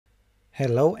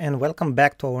Hello and welcome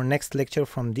back to our next lecture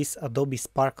from this Adobe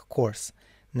Spark course.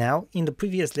 Now, in the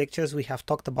previous lectures we have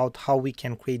talked about how we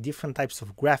can create different types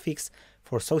of graphics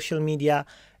for social media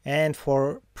and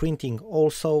for printing,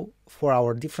 also for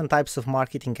our different types of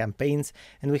marketing campaigns,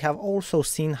 and we have also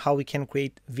seen how we can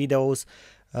create videos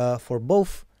for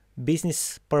both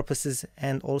business purposes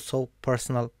and also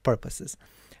personal purposes.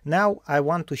 Now I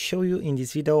want to show you in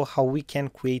this video how we can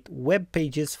create web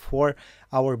pages for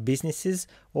our businesses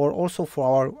or also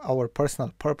for our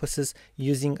personal purposes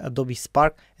using Adobe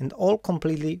Spark, and all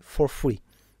completely for free.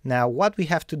 Now what we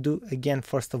have to do again,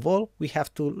 first of all, we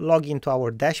have to log into our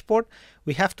dashboard.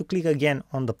 We have to click again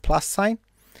on the plus sign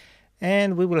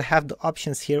and we will have the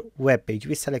options here, web page.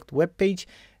 We select web page.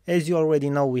 As you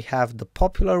already know, we have the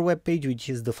popular web page, which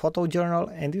is the photo journal,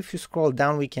 and if you scroll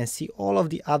down we can see all of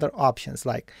the other options,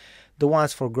 like the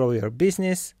ones for grow your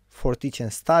business, for teach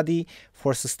and study,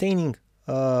 for sustaining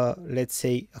let's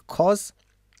say a cause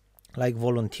like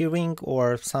volunteering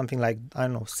or something like, I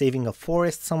don't know, saving a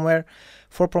forest somewhere,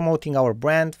 for promoting our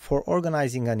brand, for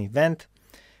organizing an event,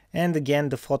 and again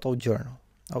the photo journal.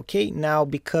 Okay, now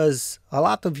because a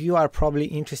lot of you are probably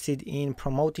interested in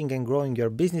promoting and growing your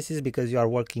businesses because you are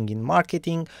working in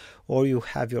marketing, or you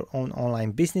have your own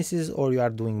online businesses, or you are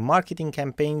doing marketing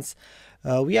campaigns,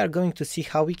 we are going to see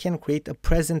how we can create a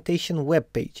presentation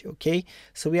web page. Okay,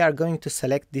 so we are going to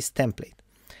select this template.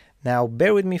 Now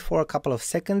bear with me for a couple of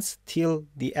seconds till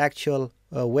the actual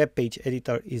web page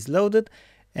editor is loaded,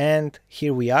 and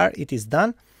here we are, it is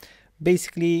done.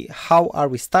 Basically, how are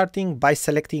we starting? By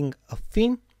selecting a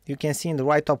theme. You can see in the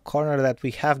right top corner that we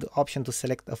have the option to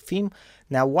select a theme.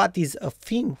 Now what is a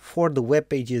theme for the web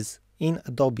pages in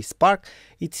Adobe Spark?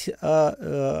 It's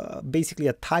basically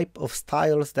a type of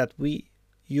styles that we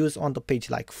use on the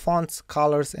page, like fonts,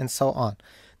 colors, and so on.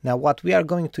 Now what we are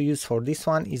going to use for this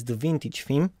one is the vintage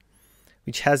theme,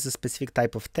 which has a specific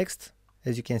type of text,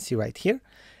 as you can see right here.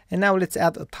 And now let's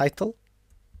add a title,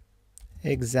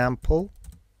 example,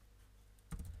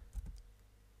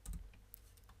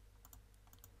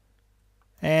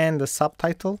 and the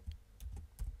subtitle,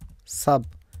 sub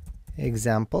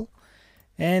example,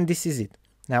 and this is it.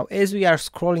 Now as we are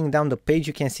scrolling down the page,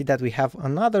 you can see that we have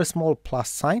another small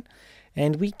plus sign,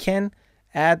 and we can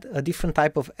add a different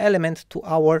type of element to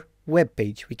our web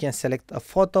page. We can select a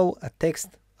photo, a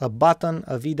text, a button,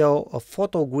 a video, a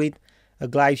photo grid, a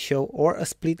glide show, or a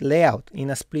split layout.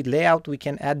 In a split layout we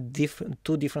can add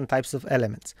two different types of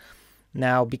elements.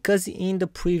 Now because in the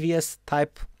previous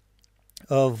type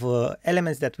of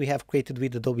elements that we have created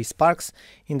with Adobe Sparks,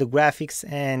 in the graphics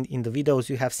and in the videos,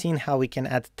 you have seen how we can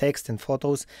add text and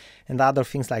photos and other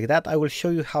things like that. I will show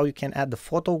you how you can add the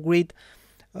photo grid,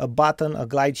 a button, a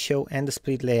glide show, and the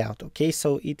split layout. Okay,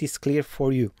 so it is clear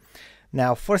for you.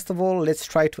 Now first of all, let's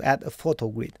try to add a photo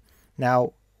grid.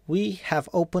 Now we have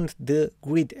opened the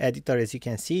grid editor. As you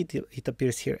can see, it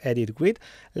appears here, edit grid.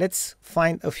 Let's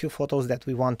find a few photos that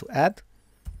we want to add.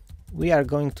 We are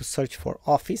going to search for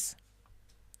office,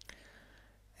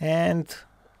 and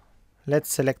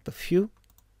let's select a few.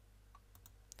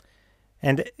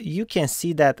 And you can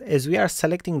see that as we are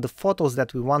selecting the photos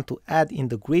that we want to add in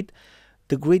the grid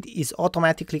is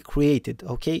automatically created.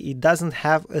 Okay, it doesn't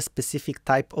have a specific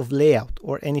type of layout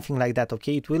or anything like that.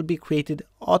 Okay, it will be created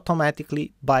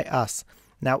automatically by us.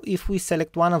 Now if we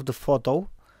select one of the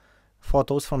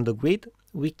photos from the grid,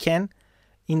 we can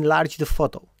enlarge the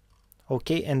photo.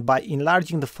 Okay, and by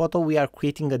enlarging the photo we are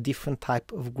creating a different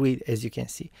type of grid, as you can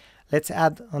see. Let's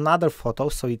add another photo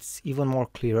so it's even more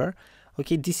clearer.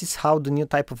 Okay, this is how the new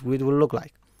type of grid will look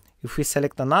like. If we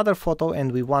select another photo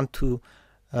and we want to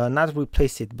not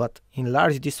replace it but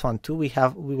enlarge this one too, we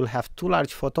will have two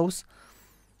large photos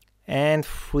and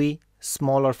three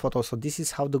smaller photos. So this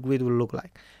is how the grid will look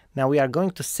like. Now we are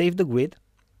going to save the grid,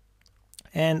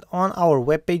 and on our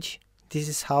web page this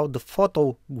is how the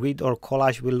photo grid or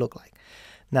collage will look like.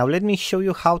 Now let me show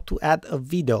you how to add a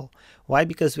video. Why?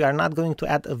 Because we are not going to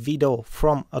add a video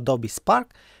from Adobe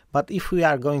Spark, but if we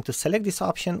are going to select this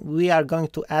option, we are going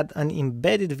to add an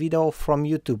embedded video from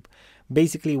YouTube.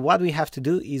 Basically what we have to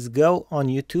do is go on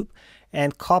YouTube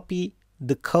and copy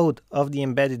the code of the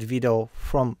embedded video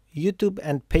from YouTube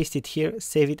and paste it here,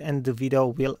 save it, and the video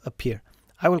will appear.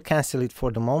 I will cancel it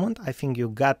for the moment. I think you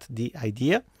got the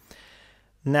idea.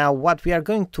 Now what we are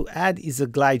going to add is a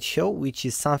glide show, which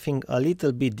is something a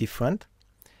little bit different.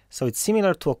 So it's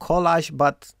similar to a collage,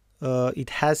 but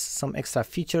it has some extra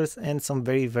features and some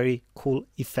very cool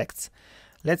effects.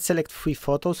 Let's select 3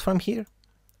 photos from here.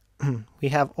 We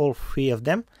have all 3 of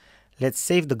them. Let's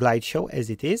save the glide show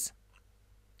as it is.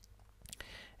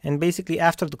 And basically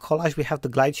after the collage we have the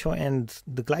glide show, and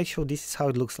the glide show, this is how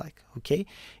it looks like. Okay,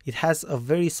 it has a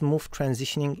very smooth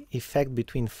transitioning effect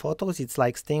between photos. It's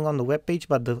like staying on the web page,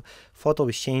 but the photo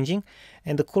is changing.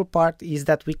 And the cool part is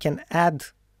that we can add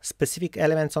specific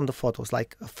elements on the photos,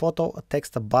 like a photo, a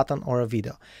text, a button, or a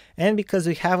video. And because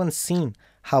we haven't seen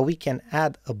how we can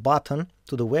add a button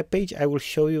to the web page, I will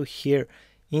show you here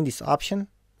in this option.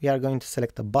 We are going to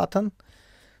select a button.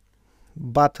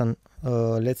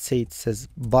 Let's say it says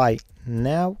buy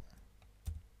now,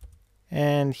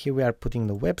 and here we are putting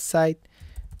the website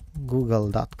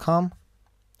google.com.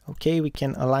 Okay, we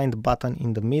can align the button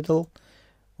in the middle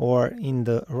or in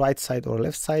the right side or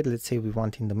left side. Let's say we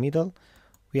want in the middle.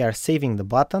 We are saving the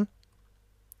button,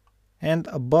 and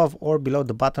above or below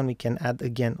the button we can add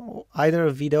again either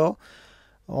a video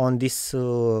on this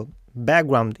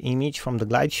background image from the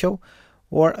glide show,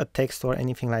 or a text or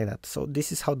anything like that. So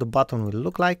this is how the button will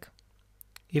look like.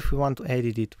 If we want to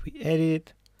edit it, we edit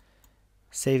it,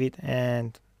 save it,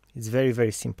 and it's very,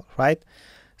 very simple, right?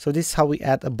 So this is how we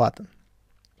add a button.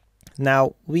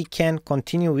 Now we can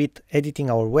continue with editing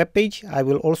our web page. I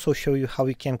will also show you how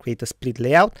we can create a split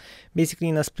layout. Basically,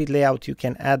 in a split layout you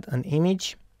can add an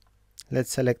image.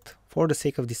 Let's select, for the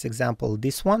sake of this example,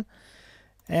 this one,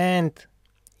 and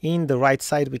in the right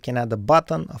side we can add a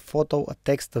button, a photo, a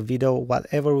text, a video,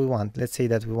 whatever we want. Let's say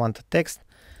that we want a text,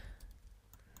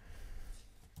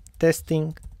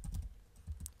 testing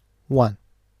 1.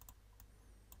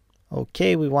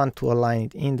 Okay, we want to align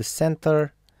it in the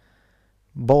center,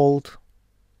 bold,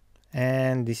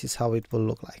 and this is how it will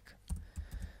look like.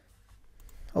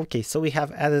 Okay, so we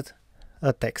have added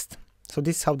a text. So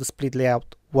this is how the split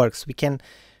layout works. We can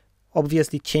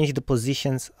obviously change the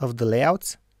positions of the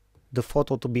layouts, the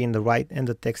photo to be in the right and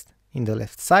the text in the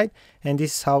left side, and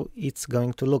this is how it's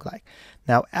going to look like.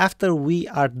 Now after we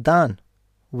are done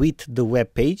with the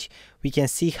web page, we can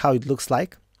see how it looks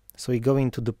like. So we go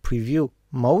into the preview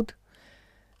mode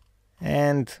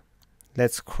and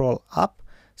let's scroll up.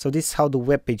 So this is how the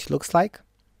web page looks like.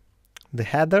 The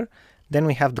header, then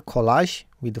we have the collage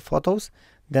with the photos,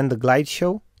 then the glide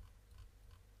show,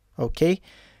 okay,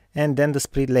 and then the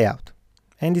split layout,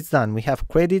 and it's done. We have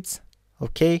credits,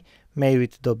 okay, made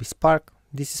with Adobe Spark.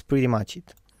 This is pretty much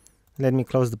it. Let me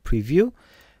close the preview.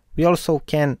 We also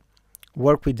can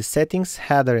work with the settings,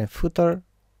 header and footer.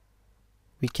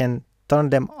 We can turn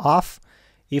them off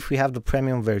if we have the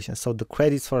premium version, so the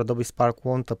credits for Adobe Spark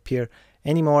won't appear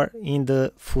anymore in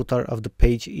the footer of the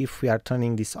page if we are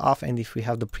turning this off, and if we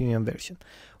have the premium version.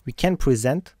 We can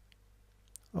present,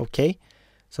 okay,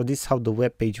 so this is how the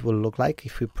web page will look like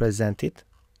if we present it.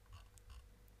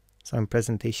 So in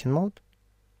presentation mode.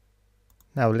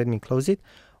 Now let me close it.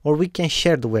 Or we can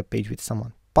share the web page with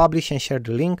someone, publish and share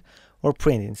the link, or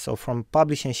print it. So from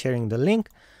publish and sharing the link,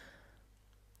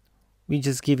 we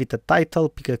just give it a title,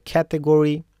 pick a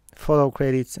category, photo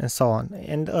credits, and so on,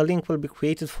 and a link will be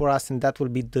created for us, and that will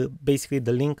be basically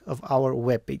the link of our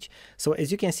web page. So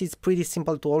as you can see, it's pretty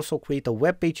simple to also create a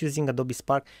web page using Adobe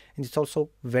Spark, and it's also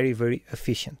very, very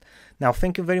efficient. Now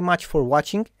thank you very much for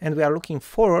watching, and we are looking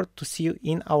forward to see you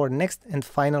in our next and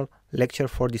final lecture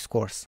for this course.